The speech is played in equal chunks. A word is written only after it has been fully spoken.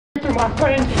you, my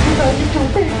friend. You gotta get your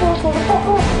big boss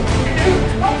motherfucker.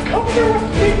 I'm coming to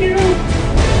rescue you.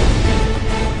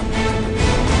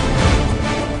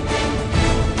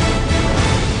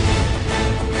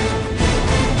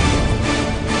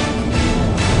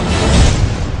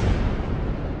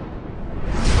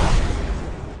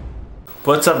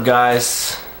 What's up,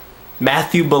 guys?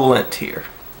 Matthew Balint here.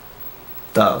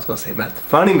 Duh, I was gonna say Matt the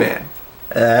Funny Man.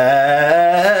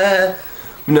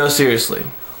 No, seriously.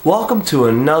 Welcome to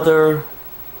another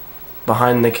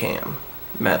Behind the Cam.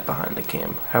 Matt Behind the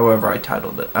Cam. However I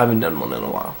titled it. I haven't done one in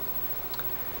a while.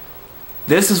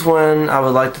 This is when I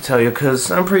would like to tell you,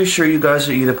 because I'm pretty sure you guys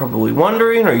are either probably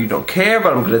wondering or you don't care,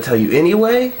 but I'm gonna tell you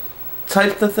anyway.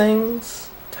 Types of things.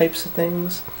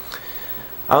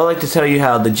 I would like to tell you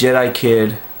how the Jedi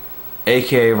Kid,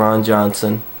 a.k.a. Ron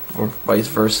Johnson, or vice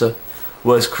versa,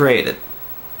 was created.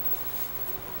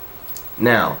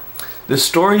 Now, the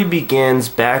story begins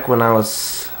back when I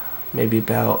was maybe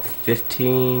about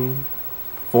 15,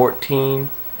 14.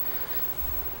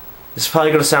 This is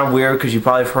probably going to sound weird because you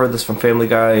probably have heard this from Family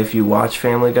Guy if you watch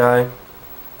Family Guy.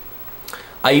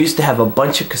 I used to have a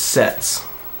bunch of cassettes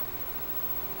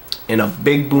in a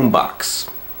big boombox.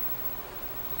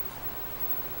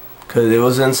 Because it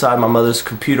was inside my mother's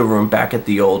computer room back at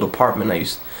the old apartment I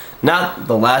used. Not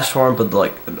the last one, but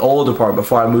like an old apartment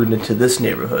before I moved into this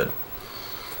neighborhood.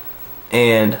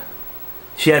 And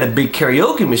she had a big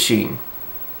karaoke machine.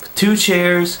 2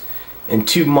 chairs and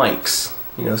 2 mics.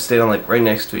 You know, stayed on like right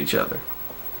next to each other.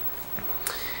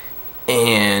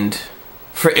 And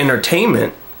for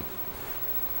entertainment,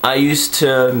 I used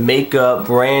to make up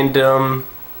random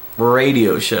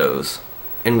radio shows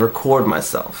and record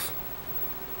myself.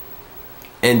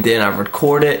 And then I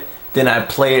record it, then I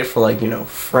play it for like, you know,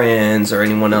 friends or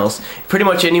anyone else. Pretty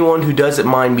much anyone who doesn't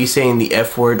mind me saying the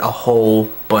F word a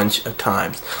whole bunch of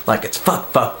times. Like it's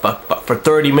fuck, for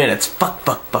 30 minutes.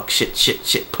 Fuck,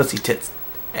 shit, pussy, tits,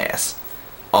 ass.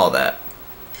 All that.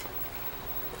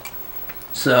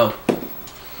 So,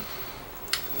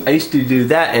 I used to do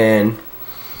that, and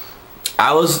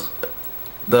I was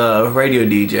the radio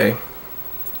DJ.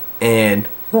 And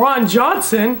Ron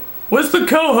Johnson was the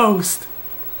co-host.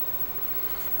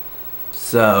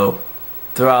 So,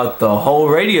 throughout the whole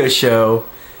radio show,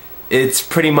 it's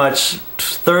pretty much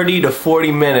 30 to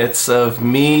 40 minutes of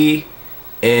me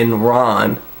and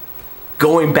Ron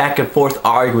going back and forth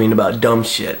arguing about dumb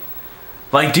shit.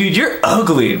 Like, dude, you're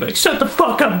ugly. Like, shut the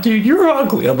fuck up, dude, you're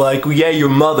ugly. I'm like, well, yeah, your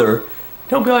mother.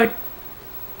 Don't be like,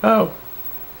 oh,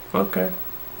 okay.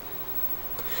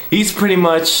 He's pretty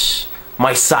much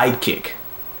my sidekick.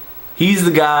 He's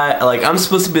the guy, like, I'm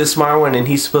supposed to be the smart one and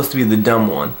he's supposed to be the dumb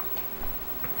one.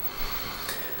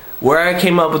 Where I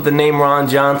came up with the name Ron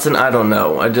Johnson, I don't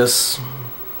know.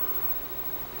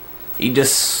 He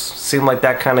just seemed like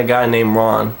that kind of guy named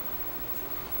Ron.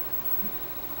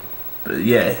 But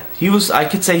yeah, I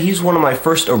could say he's one of my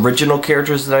first original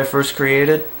characters that I first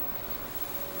created.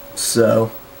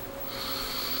 So,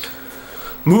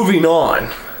 moving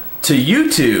on to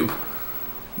YouTube.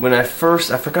 When I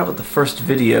forgot what the first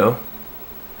video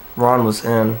Ron was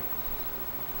in.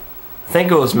 I think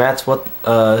it was Matt's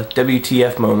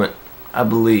WTF moment, I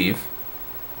believe.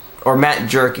 Or Matt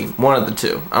jerking, one of the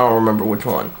two. I don't remember which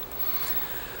one.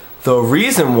 The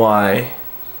reason why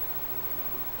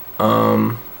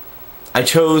I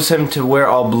chose him to wear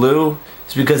all blue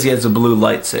is because he has a blue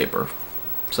lightsaber.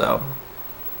 So,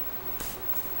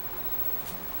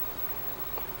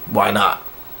 why not?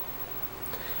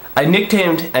 I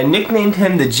nicknamed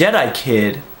him the Jedi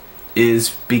Kid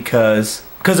is because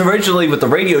originally with the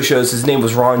radio shows his name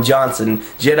was Ron Johnson.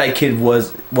 Jedi Kid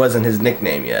wasn't his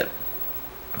nickname yet.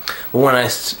 But when I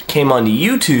came onto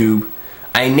YouTube,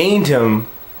 I named him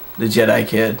the Jedi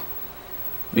Kid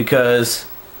because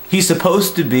he's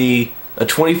supposed to be a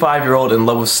 25-year-old in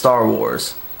love with Star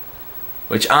Wars,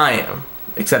 which I am.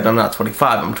 Except I'm not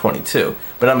 25, I'm 22.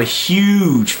 But I'm a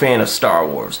huge fan of Star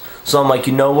Wars. So I'm like,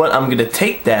 you know what? I'm going to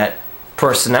take that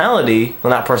personality, well,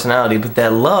 not personality, but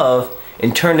that love,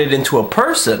 and turn it into a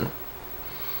person.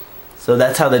 So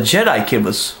that's how the Jedi Kid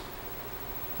was,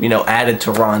 you know, added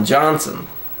to Ron Johnson.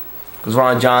 Because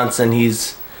Ron Johnson,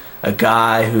 he's a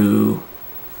guy who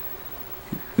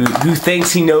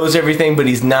thinks he knows everything, but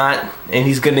he's not. And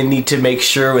he's going to need to make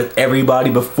sure with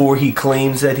everybody before he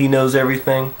claims that he knows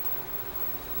everything.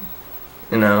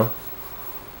 You know?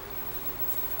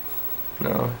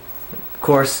 No. Of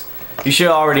course, you should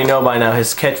already know by now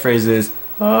his catchphrase is,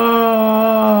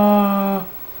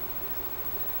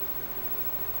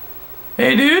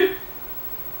 hey dude?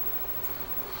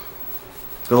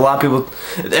 A lot of people,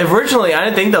 originally I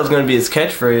didn't think that was going to be his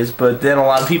catchphrase, but then a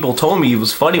lot of people told me he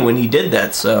was funny when he did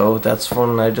that, so that's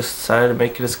when I just decided to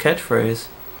make it his catchphrase.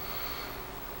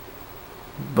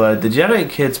 But the Jedi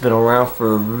Kid's been around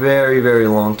for a very, very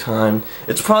long time.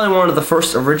 It's probably one of the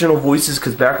first original voices,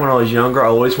 because back when I was younger, I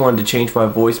always wanted to change my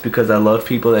voice because I loved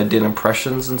people that did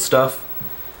impressions and stuff.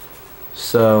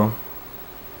 So,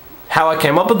 how I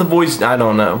came up with the voice, I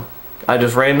don't know. I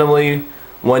just randomly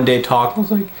one day talked, I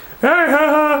was like,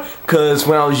 hey, because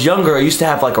when I was younger, I used to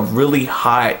have like a really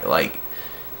high, like,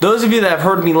 those of you that have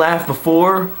heard me laugh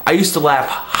before, I used to laugh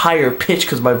higher pitch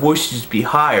because my voice used to be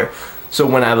higher. So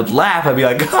when I would laugh, I'd be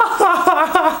like, ha ha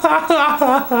ha ha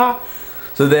ha ha.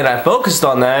 So then I focused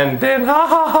on that, and then ha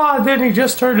ha ha, then he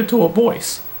just turned into a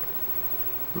voice.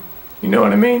 You know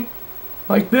what I mean?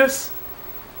 Like this.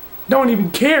 Don't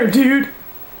even care, dude.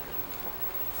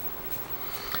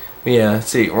 Yeah,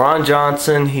 see, Ron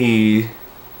Johnson, he's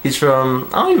from,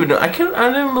 I don't even know, I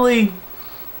didn't really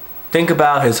think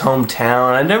about his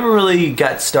hometown. I never really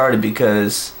got started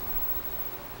because,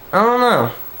 I don't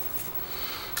know.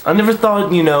 I never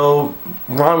thought, you know,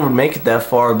 Ron would make it that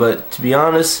far, but to be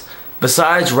honest,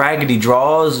 besides Raggedy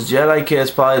Draws, Jedi Kid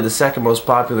is probably the second most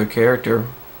popular character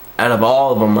out of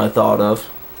all of them I thought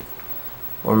of,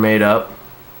 or made up.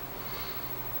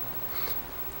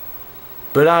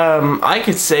 But I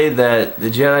could say that the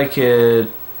Jedi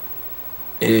Kid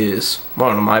is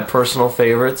one of my personal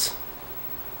favorites.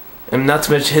 And not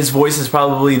to mention his voice is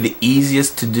probably the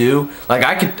easiest to do. Like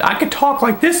I could talk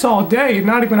like this all day and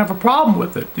not even have a problem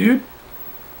with it, dude.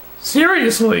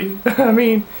 Seriously. I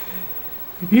mean,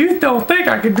 if you don't think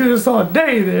I could do this all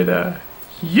day, then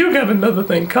you got another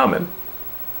thing coming.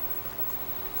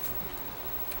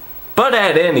 But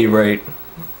at any rate,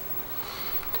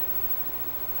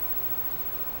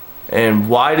 and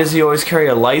why does he always carry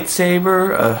a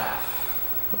lightsaber?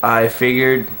 I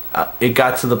figured it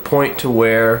got to the point to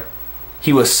where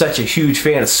he was such a huge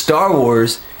fan of Star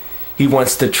Wars, he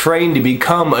wants to train to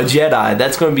become a Jedi.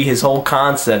 That's going to be his whole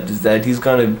concept, is that he's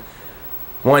going to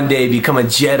one day become a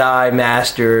Jedi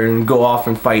Master and go off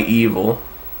and fight evil.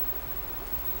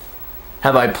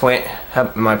 Am I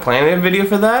planning a video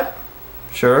for that?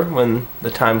 Sure, when the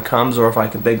time comes, or if I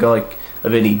can think of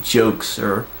any jokes,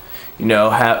 or you know,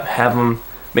 have them,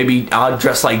 maybe I'll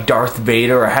dress like Darth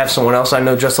Vader, or have someone else I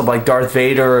know dress up like Darth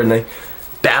Vader and they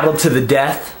battle to the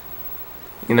death.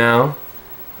 You know,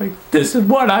 like, this is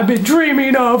what I've been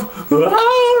dreaming of.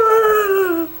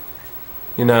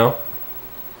 You know,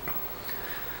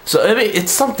 so I mean,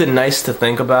 it's something nice to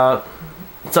think about.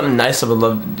 It's something nice I would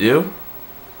love to do.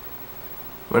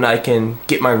 When I can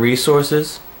get my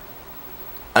resources,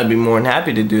 I'd be more than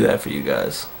happy to do that for you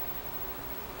guys.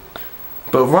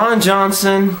 But Ron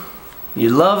Johnson, you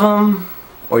love him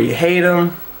or you hate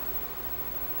him,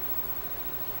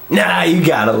 nah, you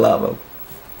gotta love him.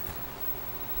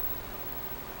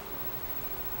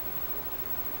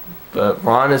 But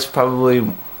Ron is probably,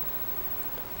 I'm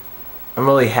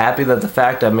really happy that the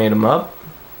fact I made him up.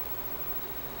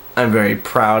 I'm very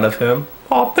proud of him.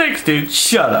 Oh, thanks, dude.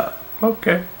 Shut up.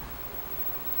 Okay.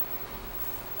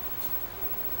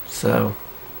 So,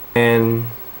 and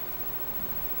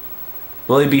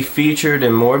will he be featured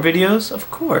in more videos? Of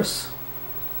course.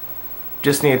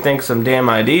 Just need to think of some damn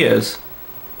ideas.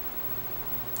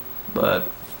 But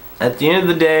at the end of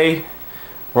the day,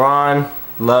 Ron,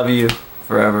 love you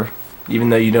forever, even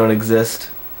though you don't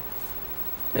exist.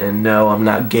 And no, I'm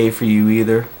not gay for you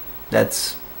either.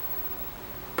 That's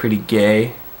pretty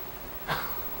gay.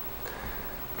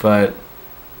 But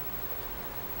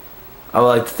I would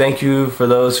like to thank you for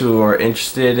those who are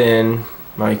interested in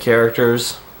my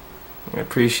characters. I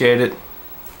appreciate it.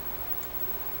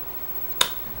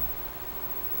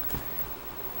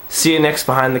 See you next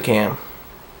Behind the Cam.